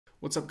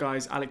What's up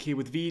guys, Alec here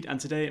with Veed, and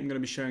today I'm going to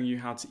be showing you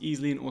how to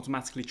easily and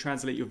automatically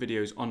translate your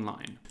videos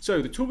online.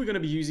 So the tool we're going to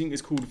be using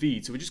is called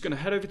Veed. So we're just going to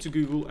head over to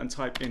Google and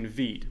type in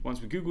Veed.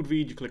 Once we Googled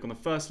Veed, you click on the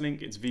first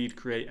link, it's Veed,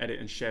 create, edit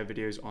and share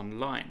videos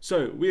online.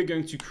 So we are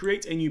going to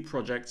create a new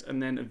project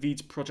and then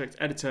Veed's project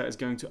editor is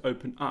going to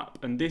open up.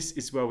 And this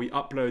is where we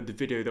upload the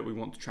video that we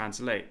want to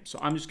translate. So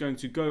I'm just going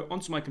to go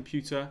onto my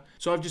computer.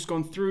 So I've just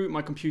gone through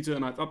my computer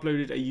and I've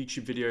uploaded a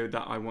YouTube video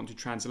that I want to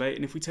translate.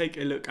 And if we take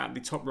a look at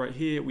the top right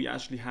here, we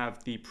actually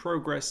have the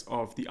progress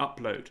of the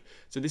upload.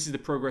 So this is the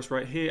progress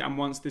right here, and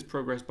once this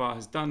progress bar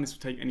has done, this will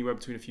take anywhere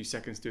between a few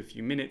seconds to a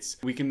few minutes.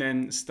 We can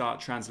then start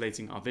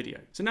translating our video.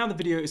 So now the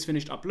video is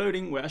finished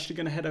uploading, we're actually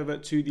going to head over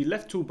to the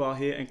left toolbar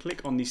here and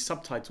click on the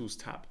subtitles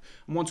tab.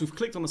 And once we've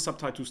clicked on the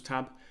subtitles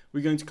tab, we're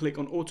going to click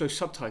on auto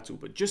subtitle.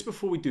 But just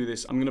before we do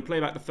this, I'm going to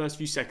play back the first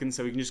few seconds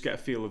so we can just get a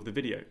feel of the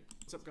video.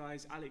 What's up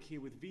guys, Alec here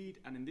with Veed,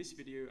 and in this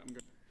video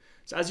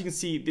So as you can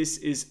see, this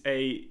is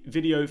a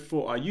video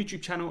for our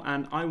YouTube channel,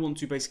 and I want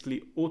to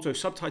basically auto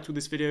subtitle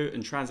this video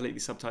and translate the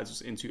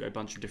subtitles into a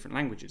bunch of different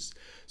languages.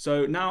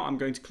 So now I'm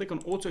going to click on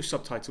auto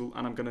subtitle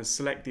and I'm going to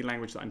select the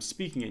language that I'm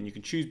speaking in. You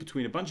can choose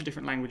between a bunch of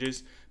different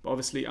languages, but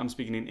obviously I'm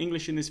speaking in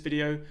English in this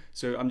video.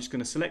 So I'm just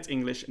going to select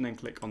English and then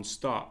click on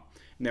start.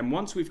 And then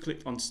once we've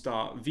clicked on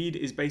start, Veed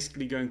is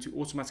basically going to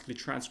automatically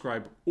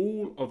transcribe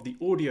all of the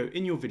audio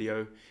in your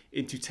video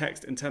into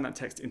text and turn that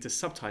text into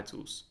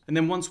subtitles. And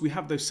then once we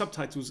have those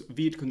subtitles,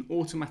 Veed can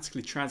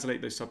automatically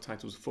translate those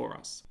subtitles for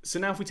us. So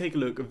now if we take a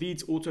look,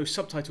 Veed's auto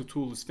subtitle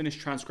tool has finished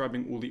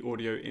transcribing all the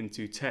audio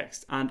into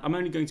text. And I'm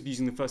only going to be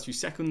using the first few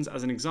seconds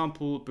as an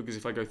example, because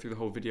if I go through the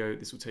whole video,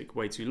 this will take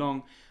way too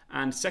long.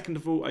 And second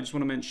of all, I just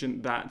want to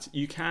mention that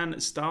you can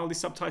style the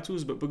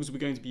subtitles, but because we're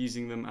going to be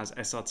using them as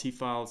SRT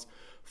files,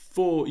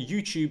 for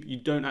YouTube, you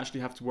don't actually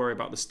have to worry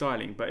about the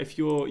styling. But if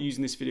you're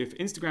using this video for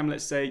Instagram,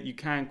 let's say, you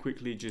can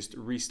quickly just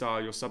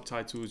restyle your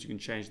subtitles. You can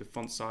change the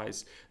font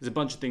size. There's a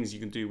bunch of things you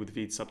can do with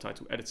Veed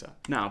subtitle editor.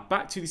 Now,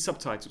 back to the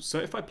subtitles. So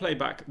if I play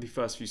back the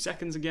first few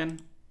seconds again.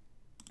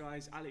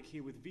 Guys, Alec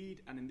here with Veed,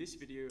 and in this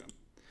video,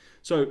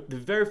 so the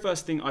very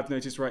first thing I've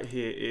noticed right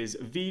here is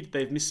Veed,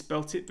 they've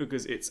misspelt it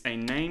because it's a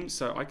name.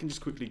 So I can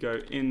just quickly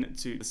go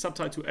into the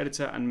subtitle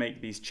editor and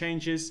make these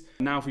changes.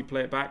 Now if we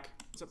play it back.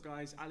 What's up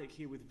guys, Alec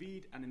here with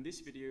Veed, and in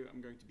this video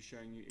I'm going to be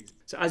showing you.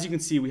 So as you can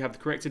see, we have the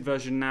corrected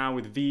version now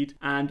with Veed,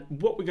 and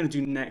what we're going to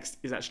do next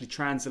is actually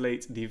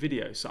translate the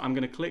video. So I'm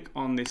going to click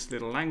on this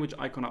little language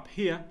icon up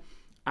here,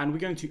 and we're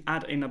going to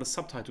add another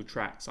subtitle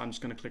track. So I'm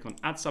just going to click on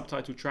add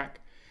subtitle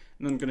track.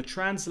 And I'm going to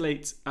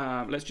translate,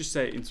 let's just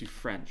say into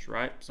French,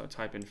 right? So I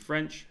type in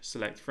French,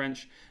 select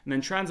French, and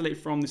then translate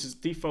from, this is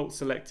default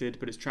selected,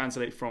 but it's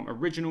translate from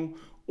original,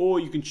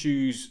 or you can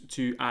choose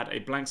to add a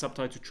blank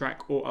subtitle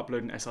track or upload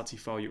an SRT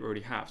file you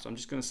already have. So I'm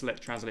just going to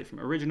select translate from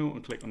original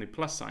and click on the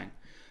plus sign.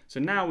 So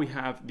now we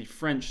have the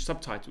French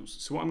subtitles.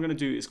 So what I'm going to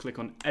do is click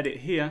on edit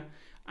here,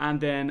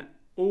 and then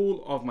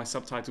all of my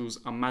subtitles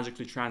are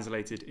magically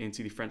translated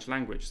into the French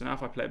language. So now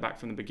if I play it back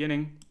from the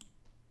beginning.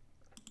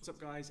 What's up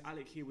guys,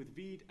 Alec here with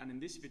Veed, and in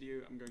this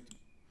video I'm going to...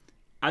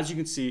 As you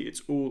can see,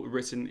 it's all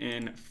written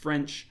in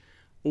French.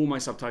 All my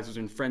subtitles are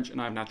in French,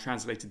 and I've now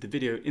translated the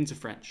video into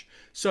French.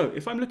 So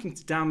if I'm looking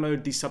to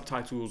download these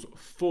subtitles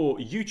for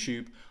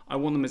YouTube, I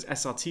want them as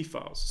SRT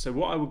files. So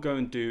what I will go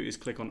and do is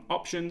click on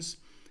options,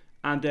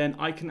 and then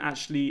I can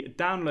actually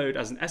download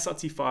as an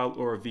SRT file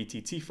or a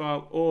VTT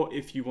file, or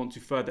if you want to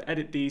further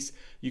edit these,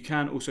 you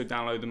can also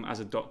download them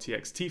as a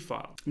 .txt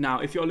file.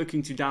 Now, if you're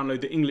looking to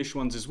download the English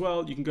ones as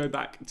well, you can go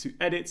back to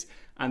edit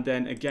and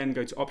then again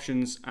go to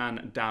options and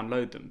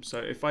download them. So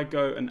if I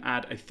go and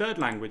add a third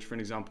language, for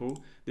an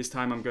example, this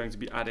time I'm going to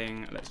be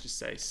adding, let's just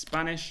say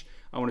Spanish.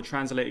 I want to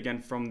translate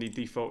again from the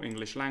default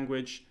English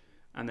language,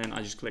 and then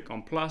I just click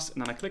on plus,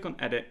 and then I click on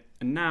edit,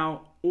 and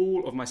now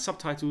all of my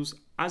subtitles,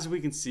 as we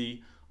can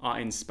see, are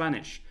in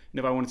Spanish. And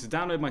if I wanted to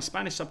download my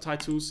Spanish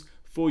subtitles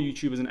for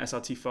YouTube as an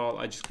SRT file,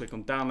 I just click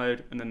on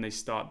download and then they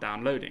start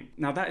downloading.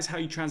 Now that is how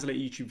you translate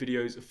YouTube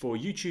videos for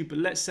YouTube, but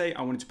let's say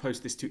I wanted to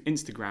post this to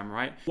Instagram,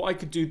 right? What I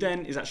could do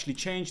then is actually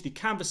change the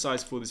canvas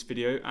size for this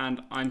video,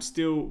 and I'm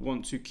still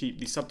want to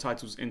keep the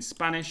subtitles in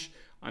Spanish.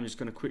 I'm just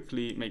going to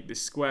quickly make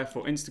this square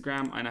for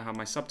Instagram. I now have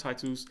my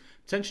subtitles.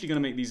 Potentially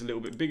going to make these a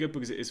little bit bigger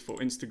because it is for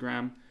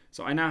Instagram.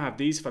 So I now have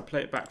these. If I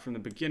play it back from the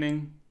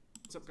beginning.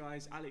 What's up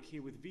guys, Alec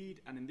here with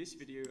Veed, and in this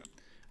video...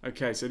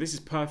 Okay, so this is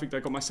perfect.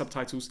 I got my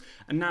subtitles.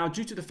 And now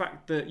due to the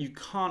fact that you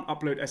can't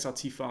upload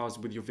SRT files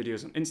with your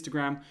videos on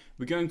Instagram,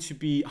 we're going to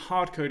be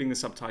hard coding the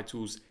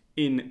subtitles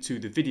into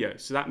the video.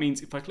 So that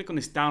means if I click on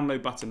this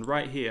download button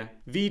right here,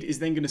 Veed is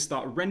then going to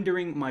start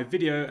rendering my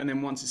video, and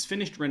then once it's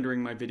finished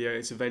rendering my video,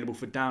 it's available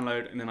for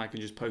download, and then I can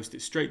just post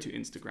it straight to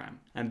Instagram.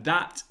 And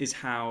that is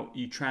how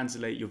you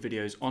translate your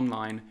videos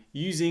online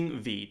using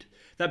Veed.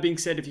 That being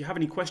said, if you have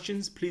any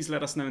questions, please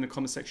let us know in the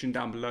comment section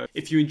down below.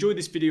 If you enjoyed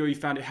this video or you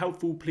found it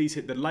helpful, please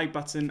hit the like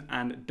button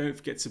and don't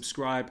forget to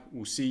subscribe.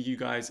 We'll see you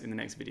guys in the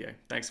next video.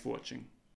 Thanks for watching.